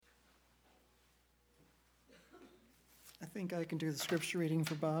think I can do the scripture reading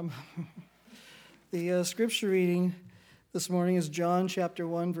for Bob. The scripture reading this morning is John chapter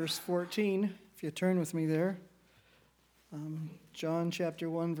 1, verse 14. If you turn with me there. John chapter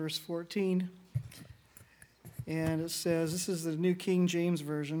 1, verse 14. And it says, this is the New King James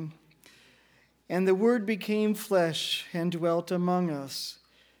Version. And the Word became flesh and dwelt among us.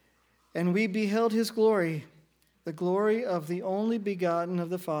 And we beheld his glory, the glory of the only begotten of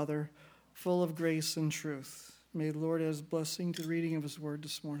the Father, full of grace and truth. May the Lord add his blessing to the reading of his word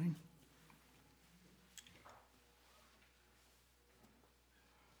this morning.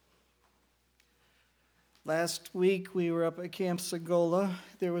 Last week we were up at Camp Segola.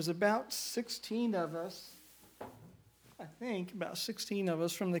 There was about 16 of us, I think, about 16 of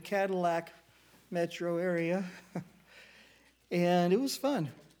us from the Cadillac metro area. And it was fun.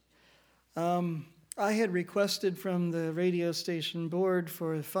 I had requested from the radio station board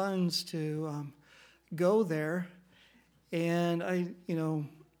for funds to go there, and I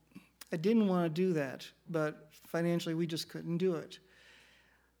didn't want to do that, but financially we just couldn't do it.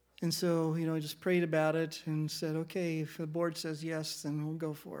 And so, I just prayed about it and said, okay, if the board says yes, then we'll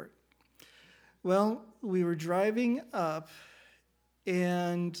go for it. Well, we were driving up,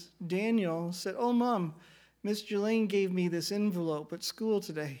 and Daniel said, oh, Mom, Miss Jelaine gave me this envelope at school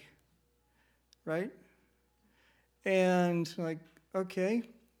today. Right? And like, okay.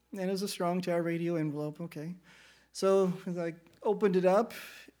 And it was a Strong Tower Radio envelope, okay. So I opened it up,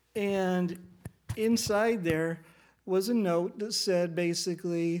 and inside there was a note that said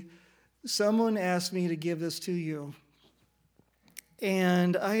basically, someone asked me to give this to you.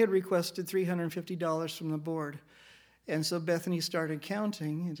 And I had requested $350 from the board. And so Bethany started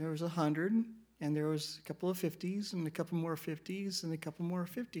counting, and there was 100, and there was a couple of 50s, and a couple more 50s, and a couple more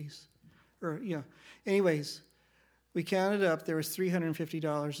 50s. Anyways, we counted up, there was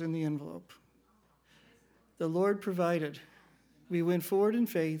 $350 in the envelope. The Lord provided. We went forward in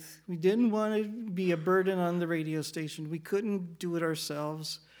faith. We didn't want to be a burden on the radio station. We couldn't do it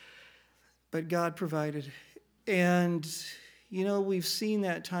ourselves, but God provided. And, we've seen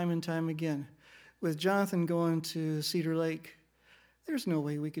that time and time again. With Jonathan going to Cedar Lake, there's no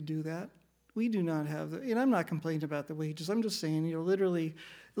way we could do that. We do not have and I'm not complaining about the wages. I'm just saying, literally,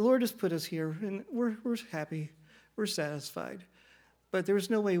 the Lord has put us here, and we're happy. We're satisfied. But there's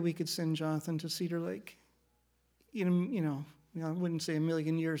no way we could send Jonathan to Cedar Lake. I wouldn't say a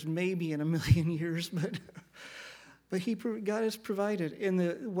million years, maybe in a million years, but God has provided.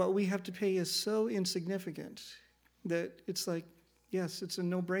 And what we have to pay is so insignificant that it's like, yes, it's a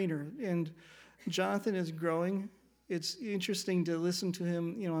no-brainer. And Jonathan is growing. It's interesting to listen to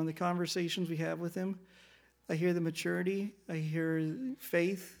him, on the conversations we have with him. I hear the maturity. I hear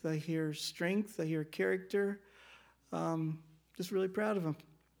faith. I hear strength. I hear character. Just really proud of him.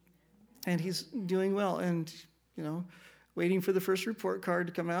 And he's doing well. And, waiting for the first report card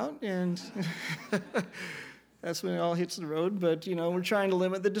to come out. And that's when it all hits the road. But, we're trying to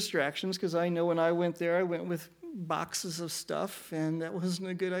limit the distractions, because I know when I went there, I went with boxes of stuff, and that wasn't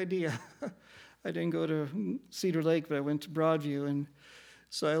a good idea. I didn't go to Cedar Lake, but I went to Broadview, and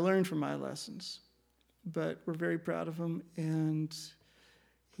so I learned from my lessons. But we're very proud of him, and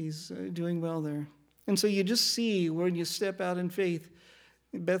he's doing well there. And so you just see when you step out in faith.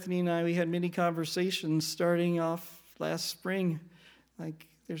 Bethany and I, we had many conversations starting off last spring. Like,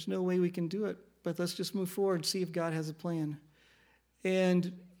 there's no way we can do it, but let's just move forward, see if God has a plan.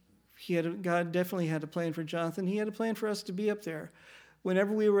 And God definitely had a plan for Jonathan. He had a plan for us to be up there.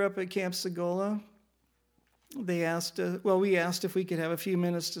 Whenever we were up at Camp Segola, we asked if we could have a few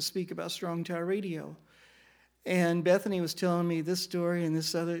minutes to speak about Strong Tower Radio. And Bethany was telling me this story and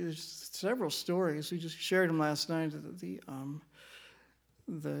this other. There's several stories. We just shared them last night at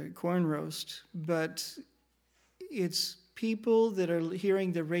the corn roast. But it's people that are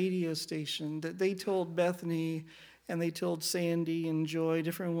hearing the radio station that they told Bethany, and they told Sandy and Joy,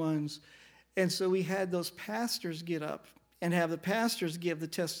 different ones. And so we had those pastors get up and have the pastors give the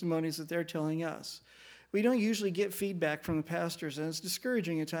testimonies that they're telling us. We don't usually get feedback from the pastors, and it's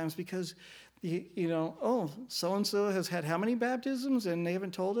discouraging at times because, so-and-so has had how many baptisms, and they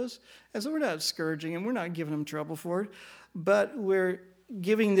haven't told us? And so we're not discouraging them. We're not giving them trouble for it, but we're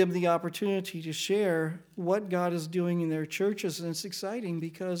giving them the opportunity to share what God is doing in their churches, and it's exciting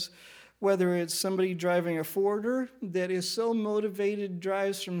because whether it's somebody driving a Forder that is so motivated,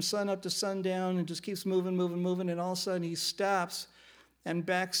 drives from sun up to sundown and just keeps moving, and all of a sudden he stops and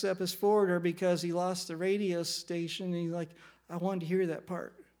backs up his Forder because he lost the radio station, and he's like, I wanted to hear that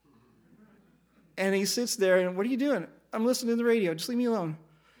part. And he sits there, and what are you doing? I'm listening to the radio. Just leave me alone.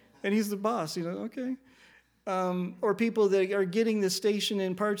 And he's the boss, okay. or people that are getting the station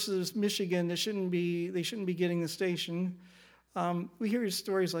in parts of Michigan that shouldn't be getting the station. We hear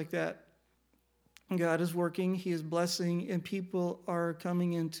stories like that. God is working, he is blessing, and people are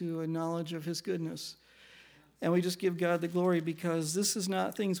coming into a knowledge of his goodness. And we just give God the glory because this is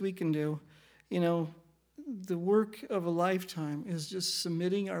not things we can do. You know, the work of a lifetime is just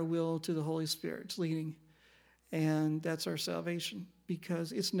submitting our will to the Holy Spirit's leading. And that's our salvation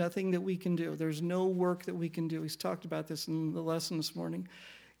because it's nothing that we can do. There's no work that we can do. He's talked about this in the lesson this morning.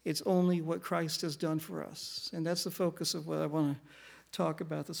 It's only what Christ has done for us. And that's the focus of what I want to talk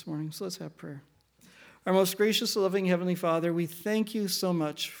about this morning. So let's have prayer. Our most gracious, loving Heavenly Father, we thank you so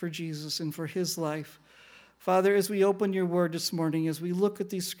much for Jesus and for his life. Father, as we open your word this morning, as we look at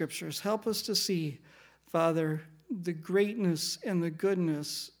these scriptures, help us to see, Father, the greatness and the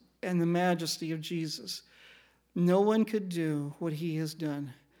goodness and the majesty of Jesus. No one could do what he has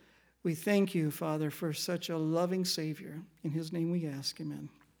done. We thank you, Father, for such a loving Savior. In his name we ask, amen.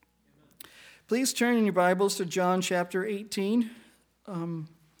 Please turn in your Bibles to John chapter 18.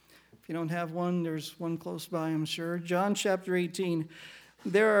 If you don't have one, there's one close by, I'm sure. John chapter 18.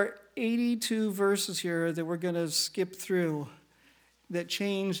 There are 82 verses here that we're going to skip through that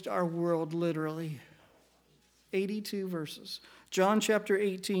changed our world literally. 82 verses. John chapter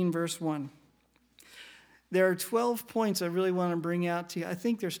 18, verse 1. There are 12 points I really want to bring out to you. I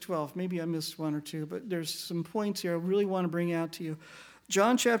think there's 12. Maybe I missed one or two, but there's some points here I really want to bring out to you.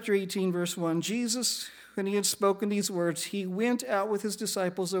 John chapter 18, verse 1. Jesus, when he had spoken these words, he went out with his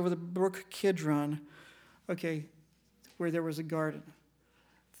disciples over the brook Kidron, where there was a garden.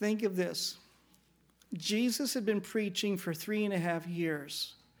 Think of this. Jesus had been preaching for 3.5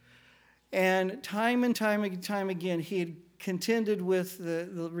 years. And time again, he had contended with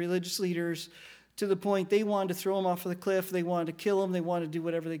the religious leaders to the point they wanted to throw him off of the cliff. They wanted to kill him. They wanted to do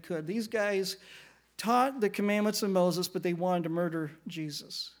whatever they could. These guys taught the commandments of Moses, but they wanted to murder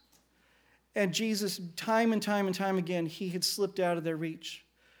Jesus. And Jesus, time and time again, he had slipped out of their reach.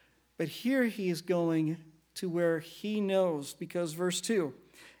 But here he is going to where he knows, because verse 2,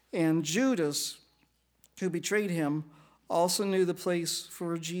 and Judas, who betrayed him, also knew the place,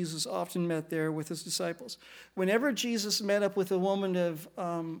 for Jesus often met there with his disciples. Whenever Jesus met up with a woman of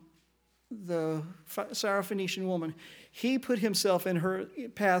the Syrophoenician woman, he put himself in her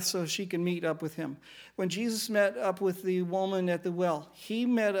path so she can meet up with him. When Jesus met up with the woman at the well,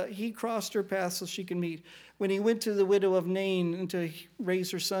 he crossed her path so she can meet. When he went to the widow of Nain to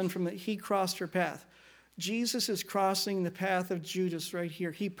raise her son he crossed her path. Jesus is crossing the path of Judas right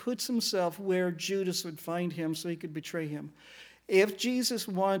here. He puts himself where Judas would find him so he could betray him. If Jesus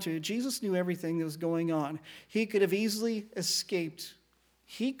wanted to, Jesus knew everything that was going on. He could have easily escaped.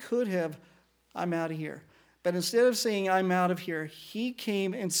 He could have, I'm out of here. But instead of saying, I'm out of here, he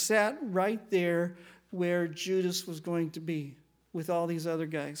came and sat right there where Judas was going to be with all these other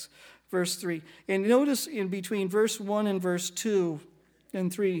guys. Verse 3. And notice in between verse 1 and verse 2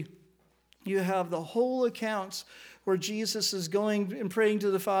 and 3, you have the whole accounts where Jesus is going and praying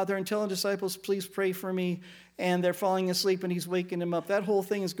to the Father and telling disciples, please pray for me. And they're falling asleep and he's waking them up. That whole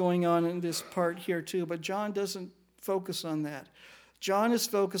thing is going on in this part here too. But John doesn't focus on that. John is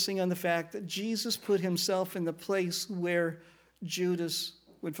focusing on the fact that Jesus put himself in the place where Judas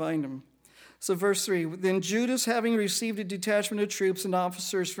would find him. So verse 3, then Judas, having received a detachment of troops and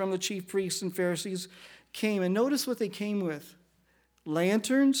officers from the chief priests and Pharisees, came. And notice what they came with.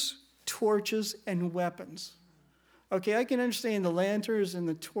 Lanterns, torches, and weapons. Okay, I can understand the lanterns and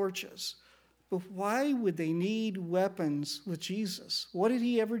the torches. But why would they need weapons with Jesus? What had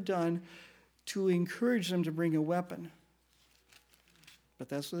he ever done to encourage them to bring a weapon? But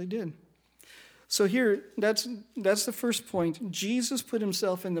that's what they did. So here, that's the first point. Jesus put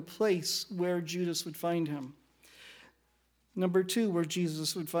himself in the place where Judas would find him. Number 2, where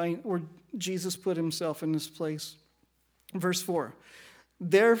Jesus put himself in this place. Verse 4.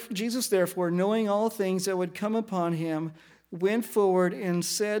 Jesus, therefore, knowing all things that would come upon him, went forward and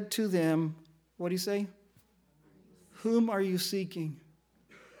said to them, what do you say? Whom are you seeking?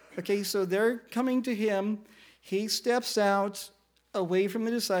 Okay, so they're coming to him. He steps out away from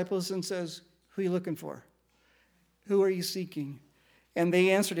the disciples and says, who are you looking for? Who are you seeking? And they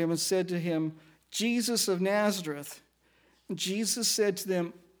answered him and said to him, Jesus of Nazareth. And Jesus said to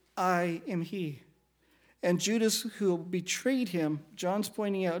them, I am he. And Judas, who betrayed him, John's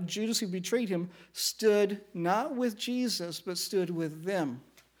pointing out, Judas who betrayed him, stood not with Jesus, but stood with them.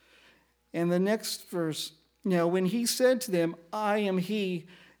 And the next verse, now when he said to them, I am he,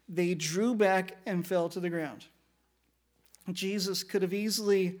 they drew back and fell to the ground. Jesus could have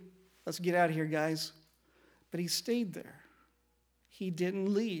easily, let's get out of here, guys. But he stayed there. He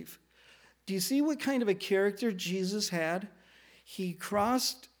didn't leave. Do you see what kind of a character Jesus had? He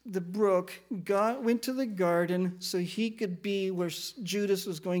crossed the brook, went to the garden so he could be where Judas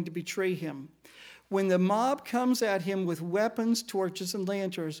was going to betray him. When the mob comes at him with weapons, torches, and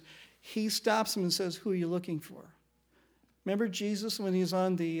lanterns, he stops them and says, "Who are you looking for?" Remember Jesus when he was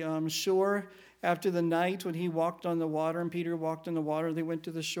on the shore after the night when he walked on the water and Peter walked on the water, they went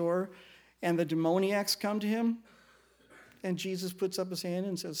to the shore, and the demoniacs come to him, and Jesus puts up his hand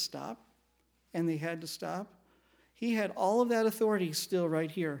and says, "Stop," and they had to stop. He had all of that authority still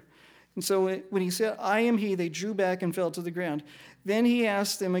right here. And so when he said, "I am he," they drew back and fell to the ground. Then he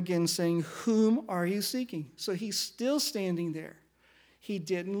asked them again, saying, "Whom are you seeking?" So he's still standing there. He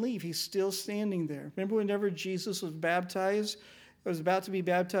didn't leave. He's still standing there. Remember whenever Jesus was baptized, was about to be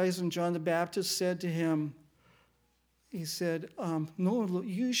baptized, and John the Baptist said to him, he said, "No,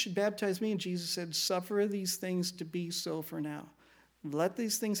 you should baptize me." And Jesus said, "Suffer these things to be so for now. Let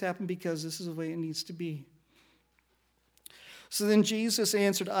these things happen because this is the way it needs to be." So then Jesus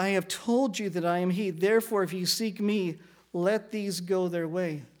answered, "I have told you that I am he. Therefore, if you seek me, let these go their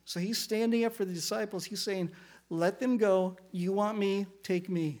way." So he's standing up for the disciples. He's saying, let them go. You want me, take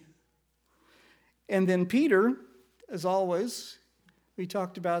me. And then Peter, as always, we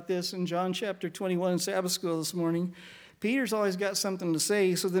talked about this in John chapter 21 in Sabbath school this morning. Peter's always got something to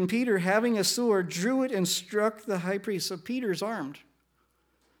say. So then Peter, having a sword, drew it and struck the high priest. So Peter's armed.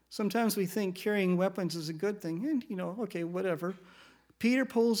 Sometimes we think carrying weapons is a good thing. And, okay, whatever. Peter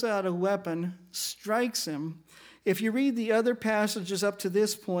pulls out a weapon, strikes him. If you read the other passages up to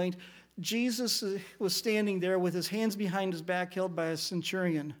this point, Jesus was standing there with his hands behind his back held by a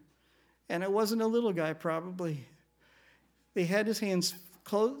centurion. And it wasn't a little guy, probably. They had his hands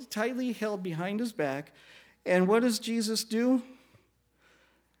tightly held behind his back. And what does Jesus do?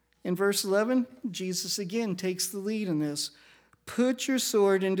 In verse 11, Jesus again takes the lead in this. "Put your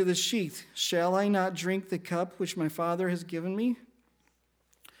sword into the sheath. Shall I not drink the cup which my Father has given me?"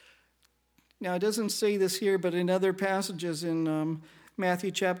 Now, it doesn't say this here, but in other passages in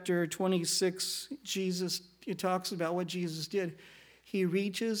Matthew chapter 26, it talks about what Jesus did. He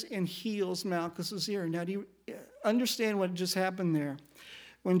reaches and heals Malchus's ear. Now, do you understand what just happened there?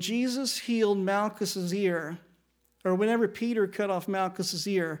 When Jesus healed Malchus's ear, or whenever Peter cut off Malchus's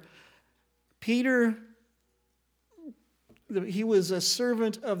ear, he was a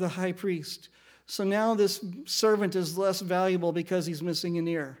servant of the high priest. So now this servant is less valuable because he's missing an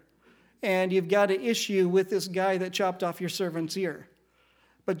ear. And you've got an issue with this guy that chopped off your servant's ear.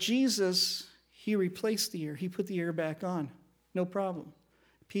 But Jesus, he replaced the ear. He put the ear back on. No problem.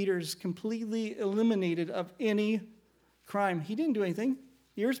 Peter's completely eliminated of any crime. He didn't do anything.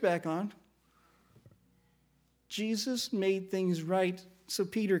 The ear's back on. Jesus made things right so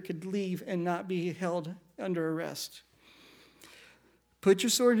Peter could leave and not be held under arrest. "Put your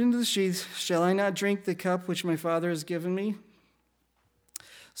sword into the sheath. Shall I not drink the cup which my Father has given me?"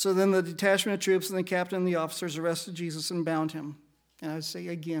 So then the detachment of troops and the captain and the officers arrested Jesus and bound him. And I would say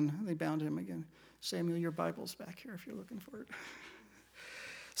again, they bound him again. Samuel, your Bible's back here if you're looking for it.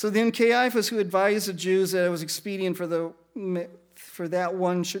 So then Caiaphas, who advised the Jews that it was expedient for that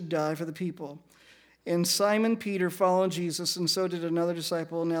one should die for the people. And Simon Peter followed Jesus, and so did another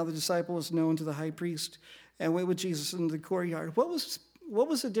disciple. Now the disciple was known to the high priest and went with Jesus into the courtyard. What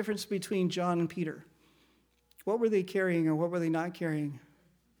was the difference between John and Peter? What were they carrying or what were they not carrying?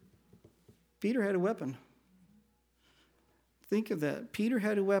 Peter had a weapon. Think of that. Peter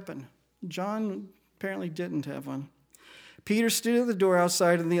had a weapon. John apparently didn't have one. Peter stood at the door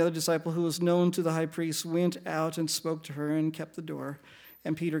outside, and the other disciple, who was known to the high priest, went out and spoke to her and kept the door.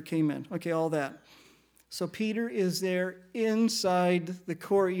 And Peter came in. Okay, all that. So Peter is there inside the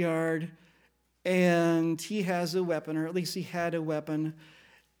courtyard, and he has a weapon, or at least he had a weapon.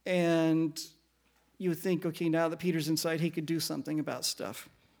 And you would think, okay, now that Peter's inside, he could do something about stuff.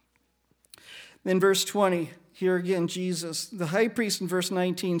 Then verse 20, here again, Jesus, the high priest in verse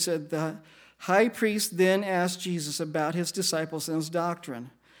 19 said, the high priest then asked Jesus about his disciples and his doctrine.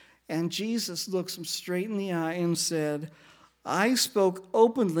 And Jesus looks him straight in the eye and said, I spoke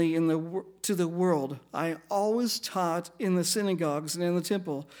openly to the world. I always taught in the synagogues and in the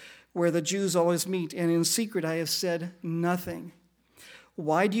temple where the Jews always meet, and in secret I have said nothing.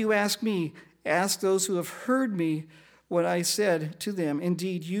 Why do you ask me? Ask those who have heard me what I said to them.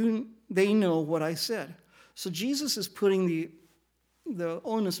 Indeed, they know what I said. So Jesus is putting the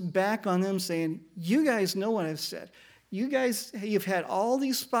onus back on them, saying, you guys know what I've said. You've had all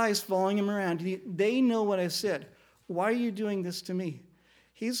these spies following him around. They know what I've said. Why are you doing this to me?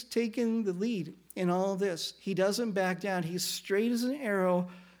 He's taken the lead in all of this. He doesn't back down. He's straight as an arrow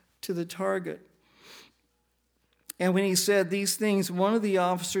to the target. And when he said these things, one of the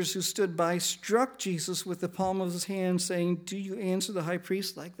officers who stood by struck Jesus with the palm of his hand, saying, "Do you answer the high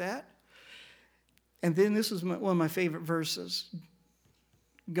priest like that?" And then this is one of my favorite verses.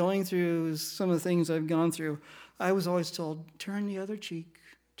 Going through some of the things I've gone through, I was always told, turn the other cheek,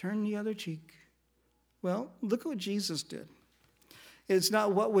 turn the other cheek. Well, look at what Jesus did. It's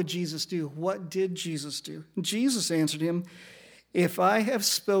not what would Jesus do. What did Jesus do? Jesus answered him, "If I have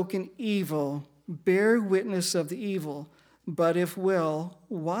spoken evil, bear witness of the evil. But if well,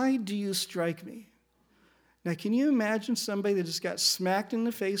 why do you strike me?" Now, can you imagine somebody that just got smacked in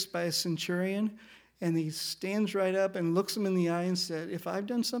the face by a centurion, and he stands right up and looks him in the eye and said, "If I've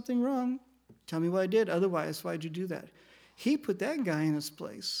done something wrong, tell me what I did. Otherwise, why'd you do that?" He put that guy in his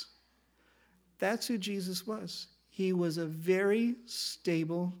place. That's who Jesus was. He was a very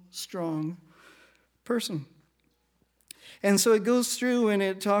stable, strong person. And so it goes through and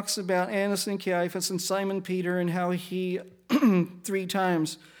it talks about Annas and Caiaphas and Simon Peter and how he 3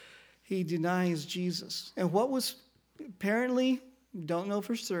 times he denies Jesus. And what was apparently, don't know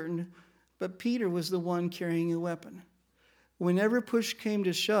for certain, but Peter was the one carrying a weapon. Whenever push came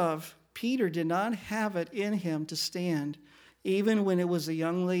to shove, Peter did not have it in him to stand, even when it was a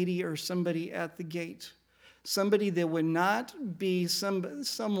young lady or somebody at the gate. Somebody that would not be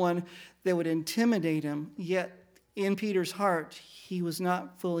someone that would intimidate him, yet in Peter's heart, he was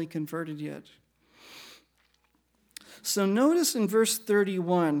not fully converted yet. So notice in verse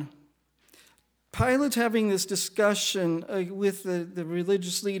 31, Pilate having this discussion with the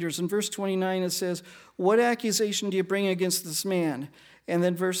religious leaders. In verse 29, it says, "What accusation do you bring against this man?" And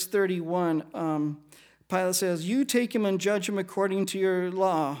then verse 31, Pilate says, "You take him and judge him according to your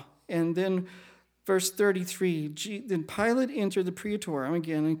law." And then verse 33, then Pilate entered the praetorium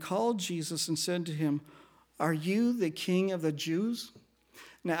again and called Jesus and said to him, "Are you the king of the Jews?"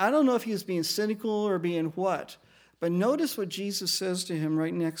 Now, I don't know if he was being cynical or being what, but notice what Jesus says to him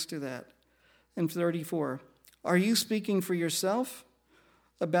right next to that. In 34, "Are you speaking for yourself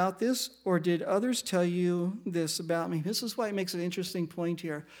about this, or did others tell you this about me?" This is why it makes an interesting point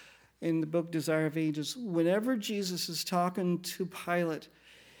here in the book Desire of Ages. Whenever Jesus is talking to Pilate,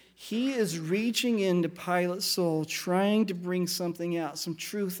 he is reaching into Pilate's soul, trying to bring something out, some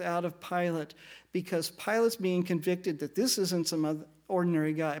truth out of Pilate, because Pilate's being convicted that this isn't some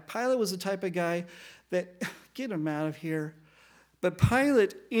ordinary guy. Pilate was the type of guy that, get him out of here. But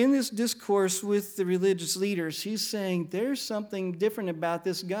Pilate, in this discourse with the religious leaders, he's saying there's something different about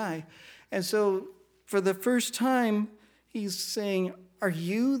this guy. And so for the first time, he's saying, "Are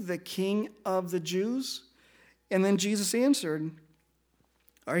you the king of the Jews?" And then Jesus answered,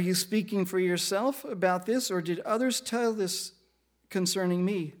 "Are you speaking for yourself about this, or did others tell this concerning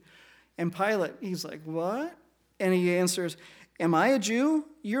me?" And Pilate, he's like, "What?" And he answers, "Am I a Jew?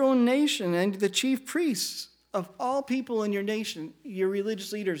 Your own nation and the chief priests of all people in your nation, your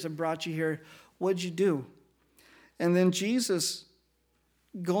religious leaders have brought you here. What'd you do?" And then Jesus,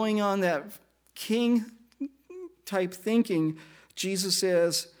 going on that king-type thinking, Jesus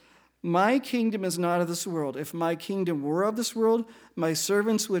says, "My kingdom is not of this world. If my kingdom were of this world, my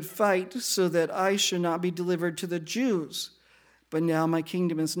servants would fight so that I should not be delivered to the Jews. But now my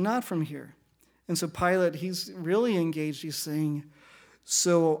kingdom is not from here." And so Pilate, he's really engaged. He's saying,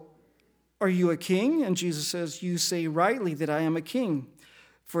 "So are you a king?" And Jesus says, "You say rightly that I am a king.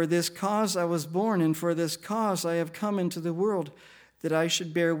 For this cause I was born, and for this cause I have come into the world, that I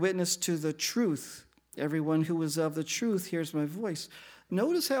should bear witness to the truth. Everyone who is of the truth hears my voice."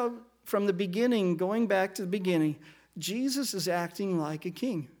 Notice how from the beginning, going back to the beginning, Jesus is acting like a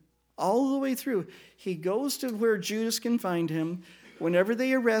king. All the way through. He goes to where Judas can find him. Whenever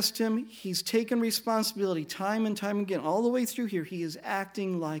they arrest him, he's taken responsibility time and time again. All the way through here, he is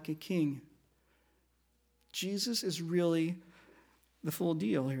acting like a king. Jesus is really the full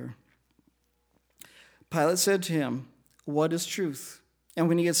deal here. Pilate said to him, "What is truth?" And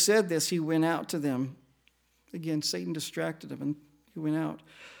when he had said this, he went out to them. Again, Satan distracted him, and he went out.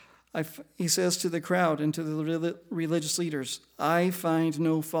 He says to the crowd and to the religious leaders, "I find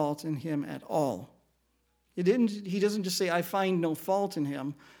no fault in him at all." He doesn't just say, "I find no fault in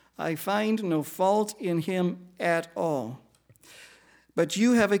him." I find no fault in him at all. "But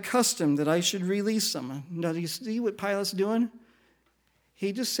you have a custom that I should release someone." Now, do you see what Pilate's doing?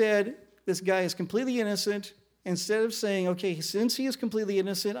 He just said, this guy is completely innocent. Instead of saying, "Okay, since he is completely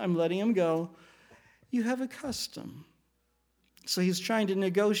innocent, I'm letting him go," you have a custom. So he's trying to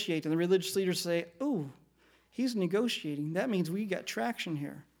negotiate, and the religious leaders say, "Oh, he's negotiating. That means we got traction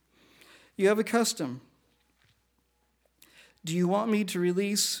here. You have a custom. Do you want me to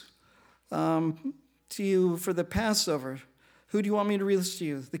release to you for the Passover? Who do you want me to release to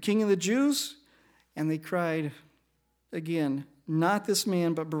you? The king of the Jews?" And they cried, again, not this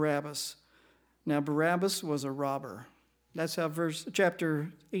man, but Barabbas. Now Barabbas was a robber. That's how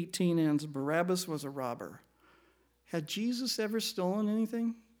chapter 18 ends. Barabbas was a robber. Had Jesus ever stolen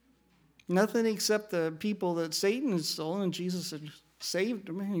anything? Nothing except the people that Satan had stolen, and Jesus had saved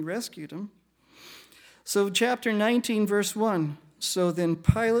them and he rescued them. So chapter 19, verse 1. So then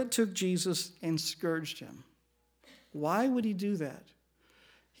Pilate took Jesus and scourged him. Why would he do that?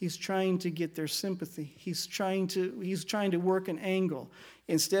 He's trying to get their sympathy. He's trying to work an angle.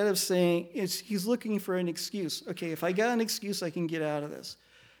 Instead of saying, he's looking for an excuse. Okay, if I got an excuse, I can get out of this.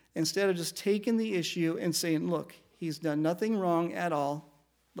 Instead of just taking the issue and saying, look, he's done nothing wrong at all.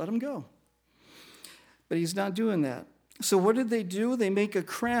 Let him go. But he's not doing that. So what did they do? They make a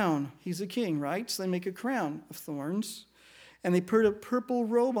crown. He's a king, right? So they make a crown of thorns. And they put a purple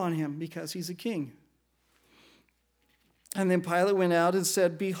robe on him because he's a king. And then Pilate went out and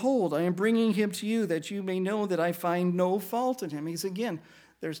said, behold, I am bringing him to you that you may know that I find no fault in him.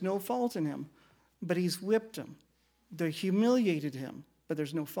 There's no fault in him, but he's whipped him. They humiliated him, but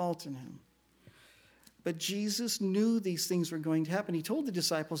there's no fault in him. But Jesus knew these things were going to happen. He told the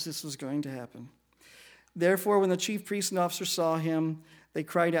disciples this was going to happen. Therefore, when the chief priests and officers saw him, they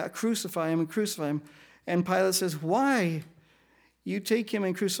cried out, crucify him and crucify him. And Pilate says, why? You take him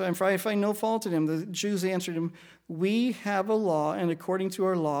and crucify him, for I find no fault in him. The Jews answered him, we have a law, and according to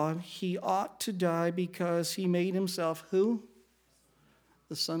our law, he ought to die because he made himself who?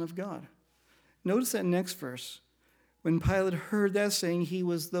 The Son of God. Notice that next verse. When Pilate heard that saying, he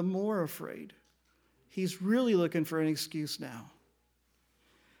was the more afraid. He's really looking for an excuse now.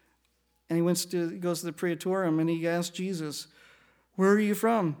 And he goes to the praetorium, and he asks Jesus, where are you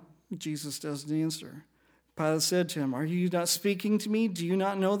from? Jesus doesn't answer. Pilate said to him, are you not speaking to me? Do you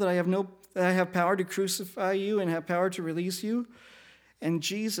not know that I have power to crucify you and have power to release you? And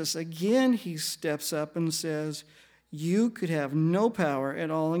Jesus, again, he steps up and says, you could have no power at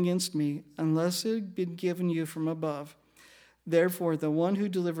all against me unless it had been given you from above. Therefore, the one who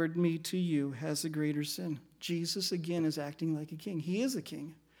delivered me to you has a greater sin. Jesus, again, is acting like a king. He is a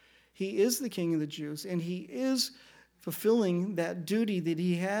king. He is the king of the Jews, and he is fulfilling that duty that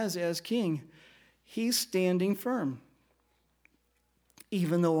he has as king. He's standing firm,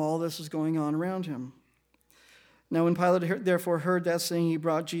 even though all this is going on around him. Now, when Pilate therefore heard that saying, he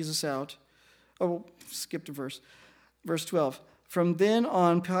brought Jesus out. Oh, skip to verse 12. From then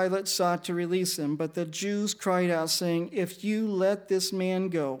on, Pilate sought to release him, but the Jews cried out, saying, if you let this man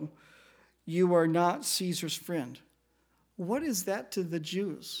go, you are not Caesar's friend. What is that to the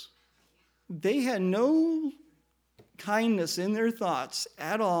Jews? They had no kindness in their thoughts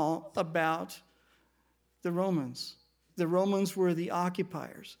at all about the Romans. The Romans were the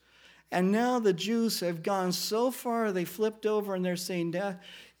occupiers. And now the Jews have gone so far, they flipped over and they're saying,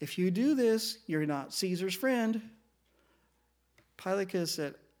 if you do this, you're not Caesar's friend. Pilate could have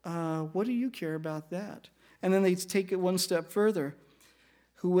said, what do you care about that? And then they take it one step further.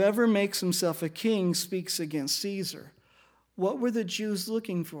 Whoever makes himself a king speaks against Caesar. What were the Jews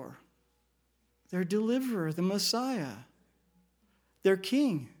looking for? Their deliverer, the Messiah, their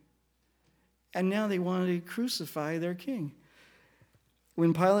king. And now they wanted to crucify their king.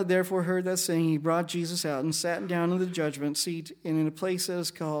 When Pilate therefore heard that saying, he brought Jesus out and sat down in the judgment seat in a place that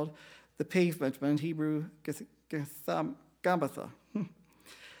is called the pavement, but in Hebrew, Gabbatha.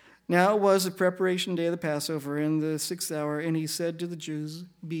 Now it was the preparation day of the Passover in the 6th hour, and he said to the Jews,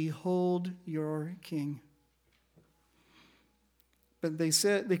 behold your king. But they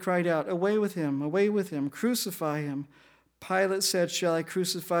cried out, away with him, crucify him. Pilate said, shall I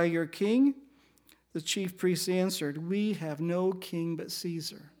crucify your king? The chief priests answered, we have no king but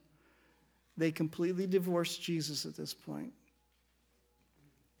Caesar. They completely divorced Jesus at this point.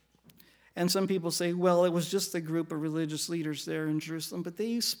 And some people say, well, it was just a group of religious leaders there in Jerusalem, but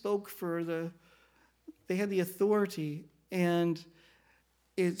they spoke they had the authority, and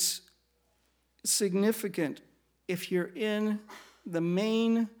it's significant if you're in the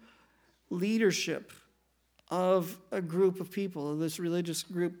main leadership of a group of people, of this religious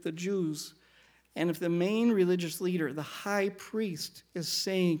group, the Jews, and if the main religious leader, the high priest, is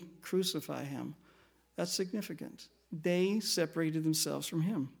saying, crucify him, that's significant. They separated themselves from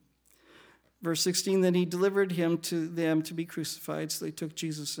him. Verse 16, then he delivered him to them to be crucified, so they took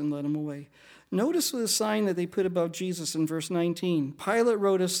Jesus and led him away. Notice the sign that they put above Jesus in verse 19. Pilate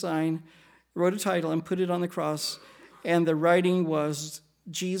wrote a title and put it on the cross, and the writing was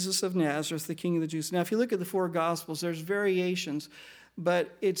Jesus of Nazareth, the King of the Jews. Now, if you look at the 4 Gospels, there's variations,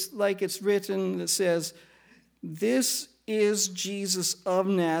 but it's like it's written that says, this is Jesus of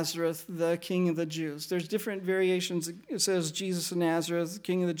Nazareth, the King of the Jews. There's different variations. It says Jesus of Nazareth,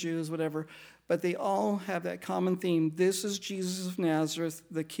 King of the Jews, whatever. but they all have that common theme. This is Jesus of Nazareth,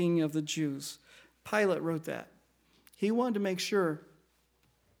 the King of the Jews. Pilate wrote that. He wanted to make sure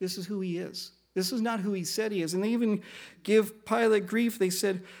this is who he is. This is not who he said he is. And they even give Pilate grief. They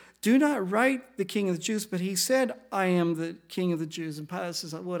said, do not write the King of the Jews, but he said, I am the King of the Jews. And Pilate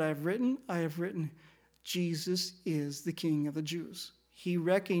says, what I have written, Jesus is the King of the Jews. He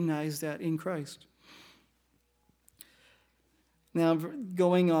recognized that in Christ. Now,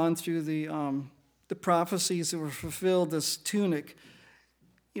 going on through the prophecies that were fulfilled, this tunic,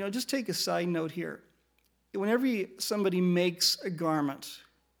 just take a side note here. Whenever somebody makes a garment,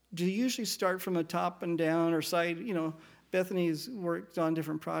 do you usually start from the top and down or side? Bethany's worked on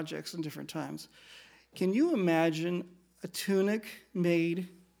different projects in different times. Can you imagine a tunic made,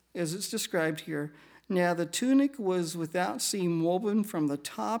 as it's described here? Now, the tunic was without seam, woven from the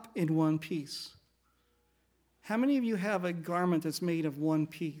top in one piece. How many of you have a garment that's made of one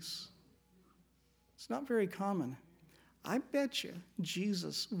piece? It's not very common. I bet you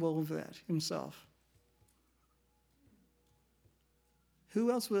Jesus wove that himself.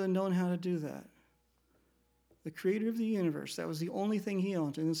 Who else would have known how to do that? The creator of the universe. That was the only thing he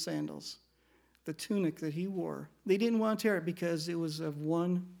owned in his sandals. The tunic that he wore. They didn't want to tear it because it was of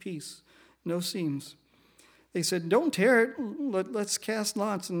one piece, no seams. They said, don't tear it. Let's cast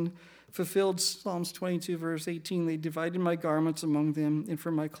lots. And fulfilled Psalms 22, verse 18. They divided my garments among them, and for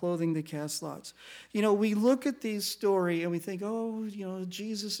my clothing they cast lots. We look at this story and we think,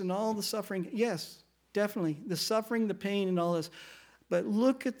 Jesus and all the suffering. Yes, definitely. The suffering, the pain, and all this. But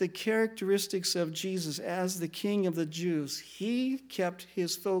look at the characteristics of Jesus as the King of the Jews. He kept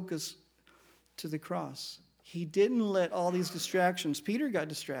his focus to the cross. He didn't let all these distractions. Peter got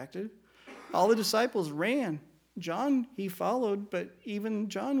distracted. All the disciples ran. John, he followed, but even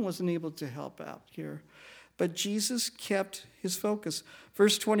John wasn't able to help out here. But Jesus kept his focus.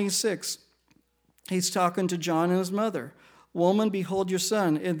 Verse 26, he's talking to John and his mother. Woman, behold your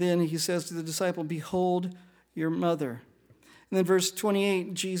son. And then he says to the disciple, behold your mother. And then verse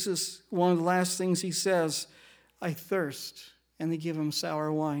 28, Jesus, one of the last things he says, I thirst. And they give him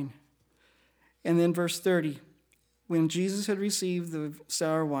sour wine. And then verse 30, when Jesus had received the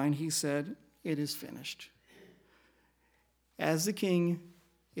sour wine, he said, it is finished. As the king,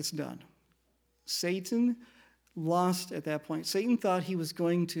 it's done. Satan lost at that point. Satan thought he was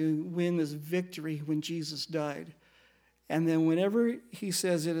going to win this victory when Jesus died. And then whenever he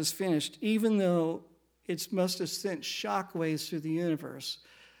says it is finished, even though it must have sent shockwaves through the universe,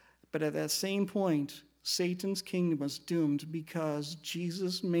 but at that same point, Satan's kingdom was doomed because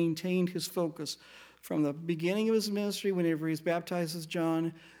Jesus maintained his focus from the beginning of his ministry, whenever he's baptized as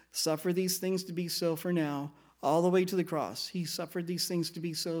John, suffer these things to be so for now, all the way to the cross. He suffered these things to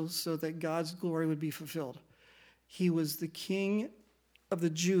be so that God's glory would be fulfilled. He was the King of the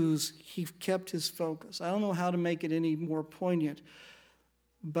Jews. He kept his focus. I don't know how to make it any more poignant,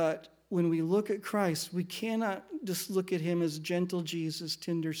 but when we look at Christ, we cannot just look at him as gentle Jesus,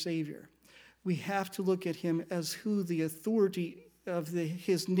 tender Savior. We have to look at him as who the authority of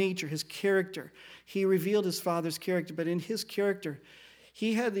his nature, his character. He revealed his Father's character, but in his character,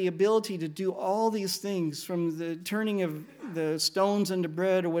 he had the ability to do all these things, from the turning of the stones into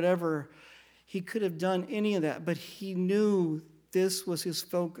bread or whatever. He could have done any of that, but he knew this was his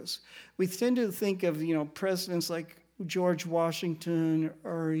focus. We tend to think of, presidents like George Washington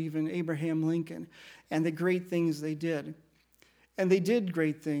or even Abraham Lincoln and the great things they did. And they did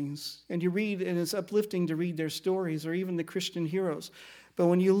great things. And you read, and it's uplifting to read their stories, or even the Christian heroes. But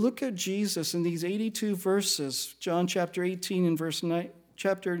when you look at Jesus in these 82 verses, John chapter 18 and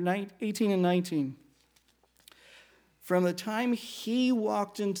chapter 18 and 19, from the time he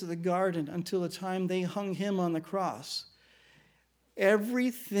walked into the garden until the time they hung him on the cross,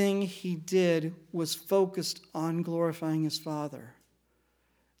 everything he did was focused on glorifying his Father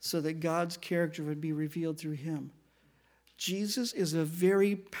so that God's character would be revealed through him. Jesus is a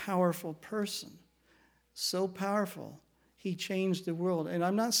very powerful person, so powerful. He changed the world. And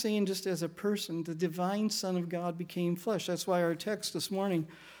I'm not saying just as a person. The divine Son of God became flesh. That's why our text this morning,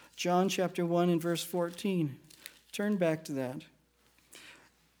 John chapter 1 and verse 14. Turn back to that.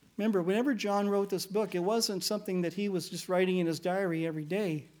 Remember, whenever John wrote this book, it wasn't something that he was just writing in his diary every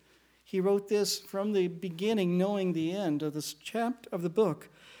day. He wrote this from the beginning, knowing the end of this chapter of the book.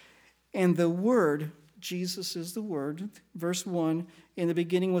 And the Word, Jesus is the Word. Verse 1, in the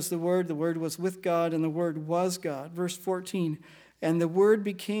beginning was the Word was with God, and the Word was God. Verse 14, and the Word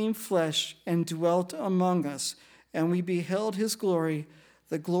became flesh and dwelt among us, and we beheld his glory,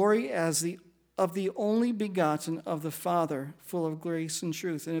 the glory as of the only begotten of the Father, full of grace and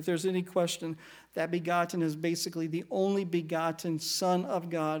truth. And if there's any question, that begotten is basically the only begotten Son of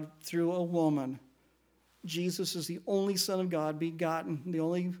God through a woman. Jesus is the only Son of God begotten, the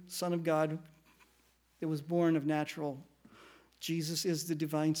only Son of God that was born of natural. Jesus is the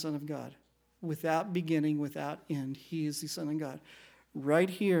divine Son of God. Without beginning, without end, he is the Son of God.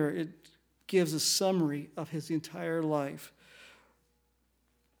 Right here, it gives a summary of his entire life.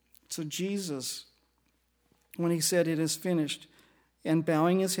 So Jesus, when he said, "It is finished," and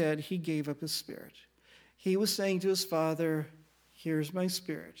bowing his head, he gave up his spirit. He was saying to his Father, "Here's my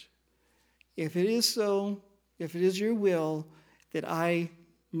spirit. If it is so, if it is your will that I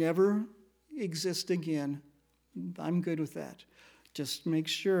never exist again, I'm good with that. Just make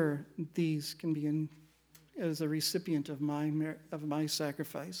sure these can be as a recipient of my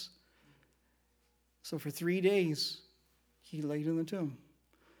sacrifice." So for 3 days, he laid in the tomb.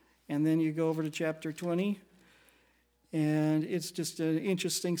 And then you go over to chapter 20, and it's just an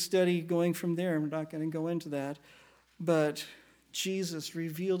interesting study going from there. I'm not going to go into that. But Jesus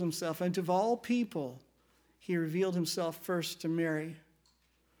revealed himself, and of all people, he revealed himself first to Mary,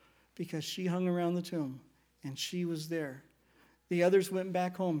 because she hung around the tomb, and she was there. The others went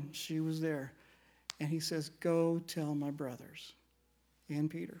back home. She was there. And he says, "Go tell my brothers,"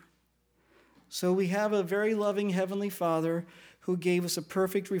 and Peter. So we have a very loving Heavenly Father who gave us a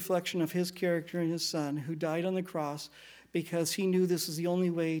perfect reflection of his character in his Son, who died on the cross because he knew this is the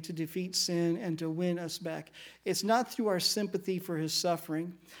only way to defeat sin and to win us back. It's not through our sympathy for his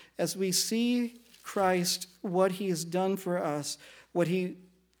suffering. As we see Christ, what he has done for us,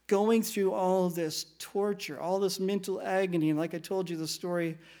 going through all of this torture, all this mental agony, and like I told you the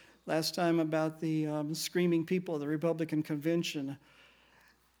story last time about the screaming people of the Republican convention,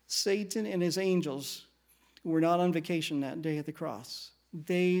 Satan and his angels were not on vacation that day at the cross.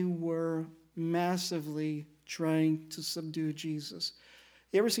 They were massively trying to subdue Jesus.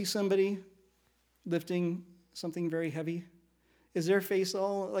 You ever see somebody lifting something very heavy? Is their face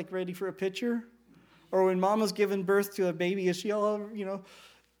all like ready for a picture? Or when mama's giving birth to a baby, is she all,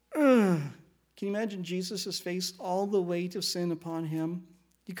 Can you imagine Jesus' face, all the weight of sin upon him?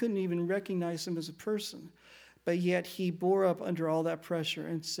 You couldn't even recognize him as a person. But yet he bore up under all that pressure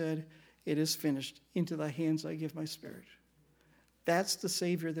and said, "It is finished. Into thy hands I give my spirit." That's the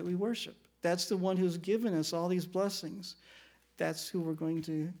Savior that we worship. That's the one who's given us all these blessings. That's who we're going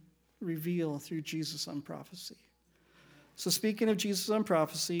to reveal through Jesus on prophecy. So speaking of Jesus on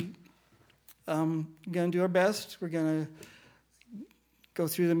prophecy, we're going to do our best. We're going to go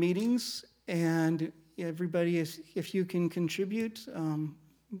through the meetings, and everybody, if you can contribute,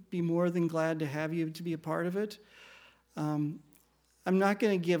 be more than glad to have you to be a part of it. I'm not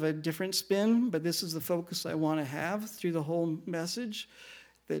going to give a different spin, but this is the focus I want to have through the whole message,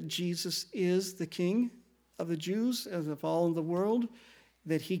 that Jesus is the King of the Jews, as of all of the world,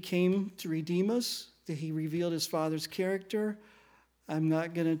 that he came to redeem us, that he revealed his Father's character. I'm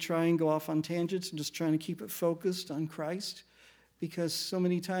not going to try and go off on tangents. I'm just trying to keep it focused on Christ, because so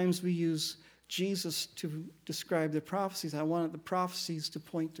many times we use Jesus to describe the prophecies. I wanted the prophecies to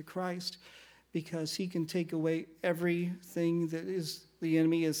point to Christ, because he can take away everything that is the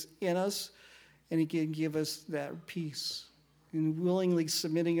enemy is in us, and he can give us that peace. And willingly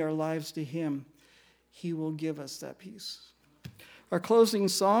submitting our lives to him, he will give us that peace. Our closing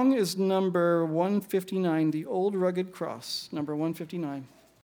song is number 159, "The Old Rugged Cross," number 159.